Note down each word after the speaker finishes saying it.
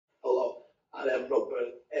and I'm rugby,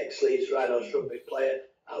 ex-Leeds Rhinos rugby player.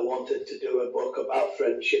 I wanted to do a book about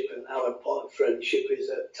friendship and how important friendship is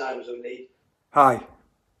at times of need. Hi,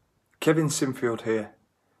 Kevin Sinfield here.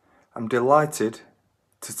 I'm delighted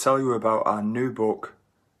to tell you about our new book,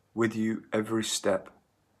 With You Every Step.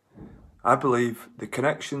 I believe the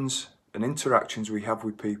connections and interactions we have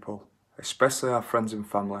with people, especially our friends and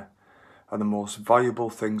family, are the most valuable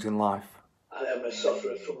things in life. I am a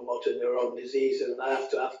sufferer from motor neuron disease and I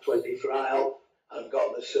have to have 24-hour help. I've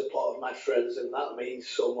got the support of my friends and that means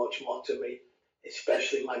so much more to me,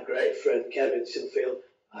 especially my great friend Kevin Sinfield.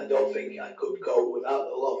 I don't think I could go without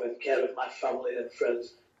the love and care of my family and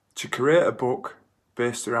friends. To create a book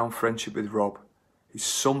based around friendship with Rob is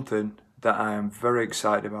something that I am very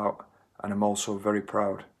excited about and I'm also very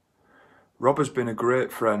proud. Rob has been a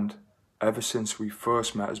great friend ever since we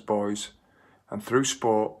first met as boys, and through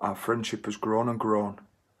sport our friendship has grown and grown.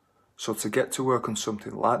 So to get to work on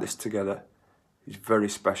something like this together is very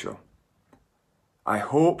special. I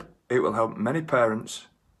hope it will help many parents,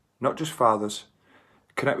 not just fathers,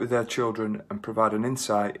 connect with their children and provide an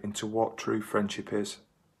insight into what true friendship is.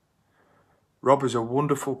 Rob is a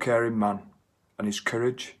wonderful, caring man, and his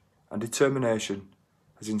courage and determination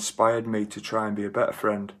has inspired me to try and be a better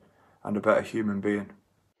friend and a better human being.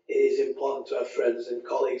 It is important to have friends and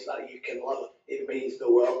colleagues that you can love. It means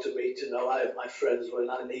the world to me to know I have my friends when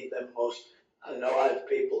I need them most. I know I have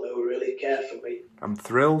people who really care for me. I'm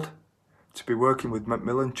thrilled to be working with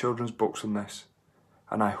Macmillan Children's Books on this,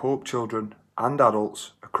 and I hope children and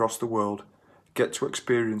adults across the world get to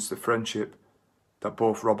experience the friendship that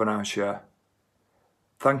both Rob and I share.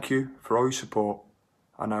 Thank you for all your support,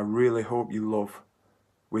 and I really hope you love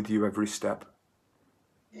With You Every Step.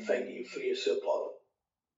 Thank you for your support.